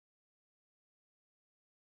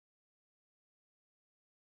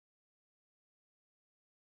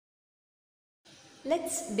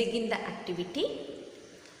Let's begin the activity.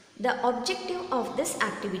 The objective of this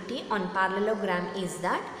activity on parallelogram is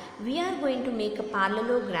that we are going to make a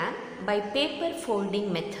parallelogram by paper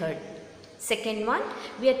folding method. Second one,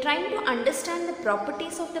 we are trying to understand the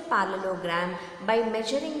properties of the parallelogram by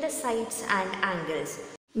measuring the sides and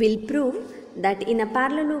angles. We'll prove that in a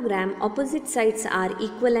parallelogram, opposite sides are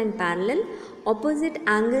equal and parallel, opposite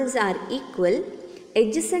angles are equal,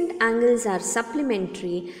 adjacent angles are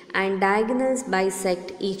supplementary, and diagonals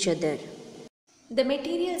bisect each other. The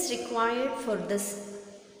materials required for this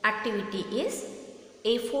activity is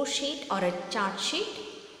A4 sheet or a chart sheet,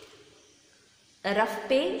 a rough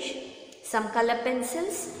page, some color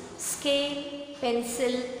pencils, scale,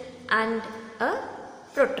 pencil, and a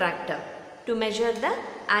protractor to measure the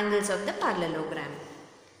angles of the parallelogram.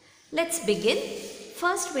 Let's begin.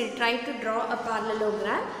 First, we'll try to draw a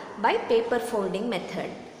parallelogram by paper folding method.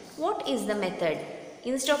 What is the method?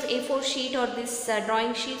 Instead of A4 sheet or this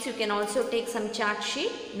drawing sheets, you can also take some chart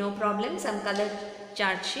sheet, no problem, some colored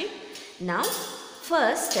chart sheet. Now,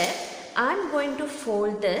 first step, I am going to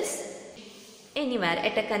fold this anywhere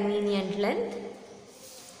at a convenient length,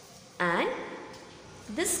 and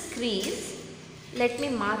this crease, let me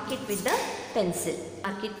mark it with the pencil.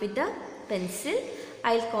 Mark it with the pencil.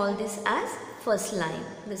 I'll call this as first line.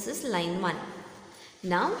 This is line 1.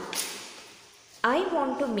 Now, I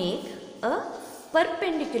want to make a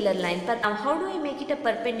perpendicular line. Now, how do I make it a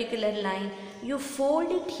perpendicular line? You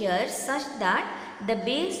fold it here such that the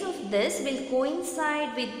base of this will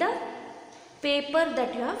coincide with the paper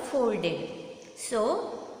that you have folded.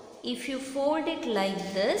 So, if you fold it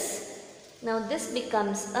like this, now this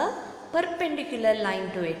becomes a perpendicular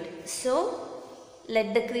line to it. So,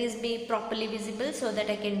 let the crease be properly visible so that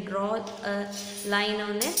I can draw a line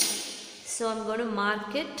on it. So, I am going to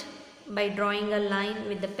mark it by drawing a line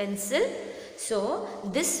with the pencil. So,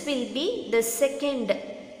 this will be the second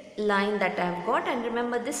line that I have got, and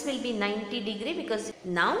remember this will be 90 degree because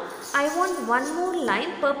now I want one more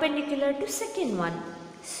line perpendicular to second one.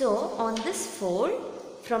 So, on this fold,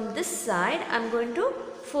 from this side I am going to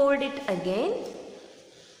fold it again.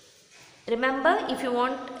 Remember, if you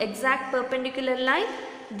want exact perpendicular line,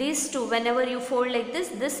 these two, whenever you fold like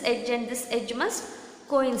this edge and this edge must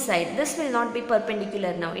coincide. This will not be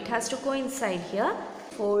perpendicular now, it has to coincide here.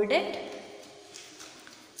 Fold it.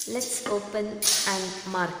 Let's open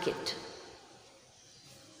and mark it.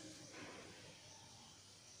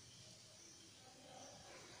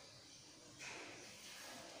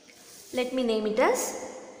 Let me name it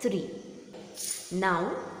as 3.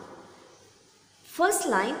 Now, first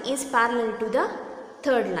line is parallel to the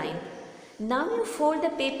third line. Now you fold the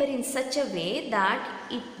paper in such a way that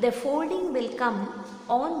the folding will come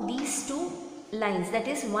on these two lines, that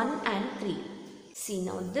is 1 and 3. See,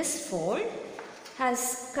 now this fold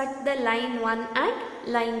has cut the line 1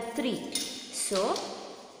 and line 3. So,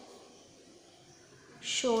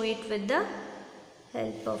 show it with the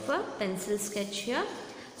help of a pencil sketch here.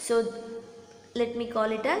 So, let me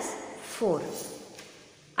call it as 4.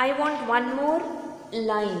 I want one more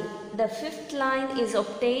line. The fifth line is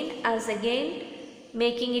obtained as again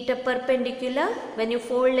making it a perpendicular. When you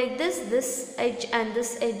fold like this edge and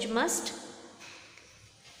this edge must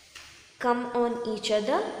come on each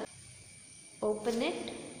other. Open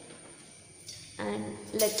it and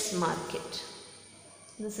let's mark it.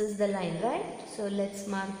 This is the line, right? So let's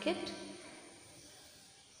mark it.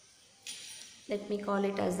 Let me call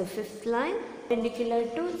it as the fifth line. Perpendicular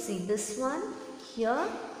to, see this one here.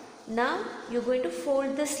 Now you're going to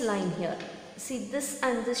fold this line here. See, this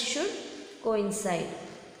and this should coincide.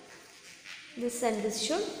 This and this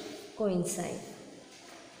should coincide.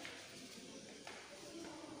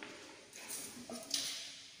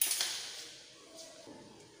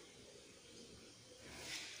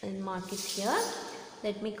 And mark it here.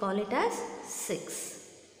 Let me call it as 6.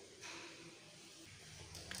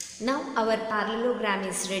 Now our parallelogram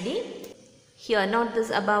is ready. Here, not this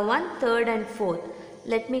above one, third and fourth.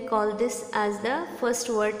 Let me call this as the first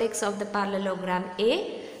vertex of the parallelogram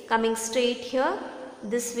A. Coming straight here,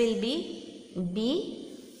 this will be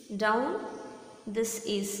B, down, this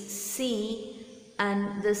is C,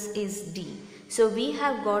 and this is D. So we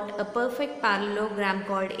have got a perfect parallelogram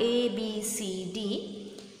called A, B, C, D.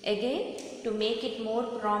 Again, to make it more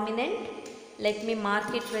prominent, let me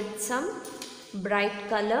mark it with some bright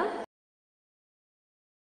color.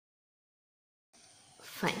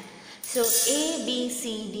 Fine. So, A, B,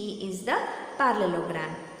 C, D is the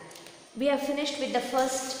parallelogram. We have finished with the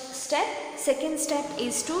first step. Second step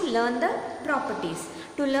is to learn the properties.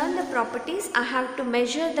 To learn the properties, I have to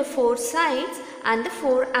measure the 4 sides and the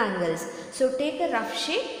 4 angles. So, take a rough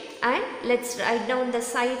sheet and let's write down the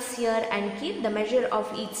sides here and keep the measure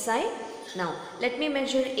of each side. Now let me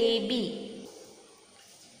measure AB.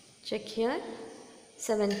 Check here,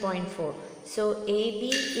 7.4. So AB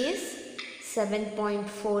is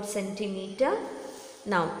 7.4 centimeter.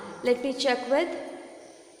 Now let me check with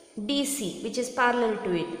DC, which is parallel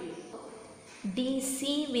to it.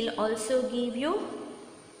 DC will also give you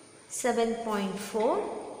 7.4.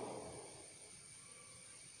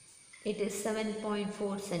 It is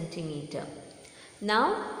 7.4 centimeter.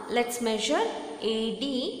 Now let's measure AD.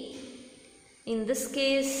 In this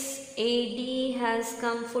case AD has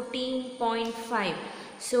come 14.5.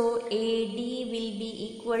 So AD will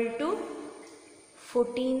be equal to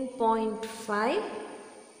 14.5,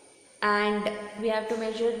 and we have to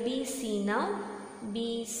measure BC now.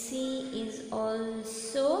 BC is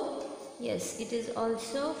also, yes, it is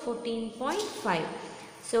also 14.5.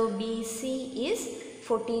 So BC is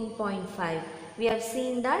 14.5. We have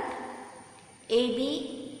seen that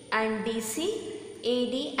AB and DC,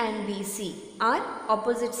 AD and BC are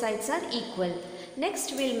opposite sides are equal.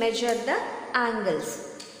 Next we will measure the angles.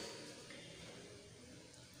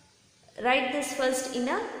 Write this first in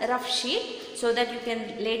a rough sheet so that you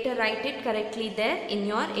can later write it correctly there in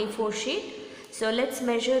your A4 sheet. So let's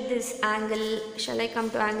measure this angle. Shall I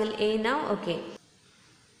come to angle A now? Okay.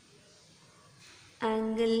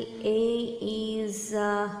 Angle A is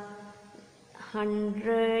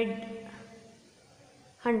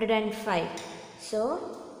 105. So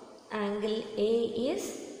angle A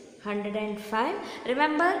is 105.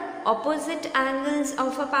 Remember, opposite angles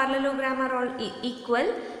of a parallelogram are all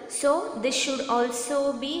equal. So this should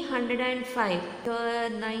also be 105.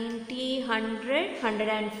 90, 100,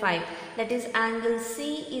 105. That is angle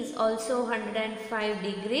C is also 105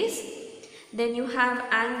 degrees. Then you have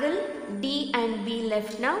angle D and B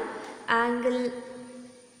left now. Angle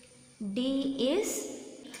D is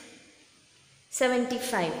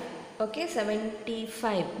 75. Okay,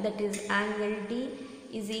 75. That is angle D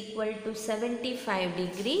is equal to 75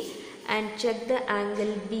 degree, and check the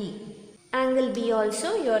angle B. Angle B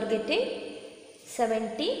also you are getting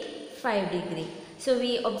 75 degree. So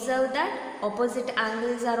we observe that opposite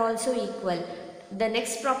angles are also equal. The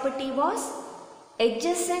next property was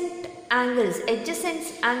adjacent angles. Adjacent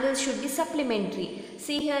angles should be supplementary.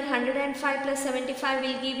 See here, 105 plus 75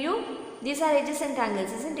 will give you, these are adjacent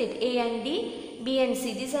angles, isn't it? A and D, B and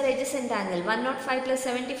C, these are adjacent angle. 105 plus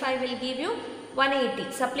 75 will give you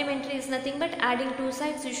 180. Supplementary is nothing but adding two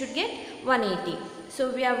sides, you should get 180.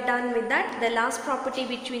 So we have done with that. The last property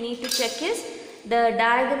which we need to check is the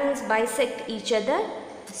diagonals bisect each other.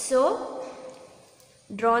 So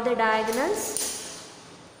draw the diagonals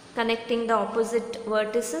connecting the opposite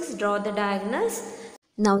vertices. Draw the diagonals.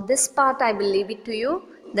 Now this part I will leave it to you,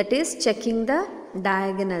 that is checking the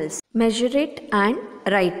diagonals. Measure it and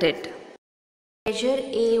write it. Measure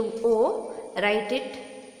AO, write it,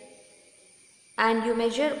 and you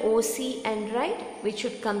measure OC and write, which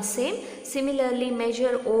should come same. Similarly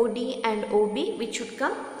measure OD and OB, which should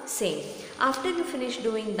come same. After you finish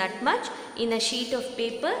doing that much, in a sheet of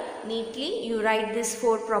paper neatly you write these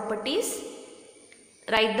four properties,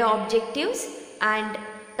 write the objectives, and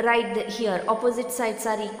write the, here opposite sides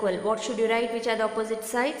are equal. What should you write? Which are the opposite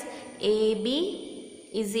sides? AB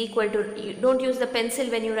is equal to, you don't use the pencil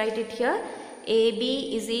when you write it here.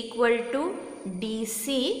 AB is equal to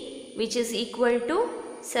DC, which is equal to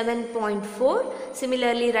 7.4.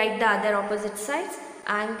 Similarly write the other opposite sides.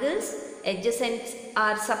 Angles adjacent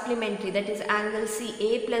are supplementary, that is angle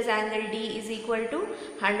CA plus angle D is equal to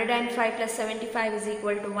 105 plus 75 is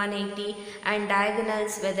equal to 180, and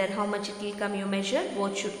diagonals, whether how much it will come you measure,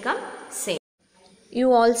 both should come same.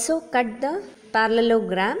 You also cut the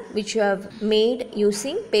parallelogram which you have made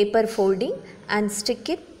using paper folding and stick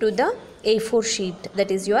it to the A4 sheet,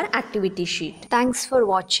 that is your activity sheet. Thanks for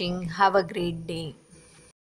watching. Have a great day.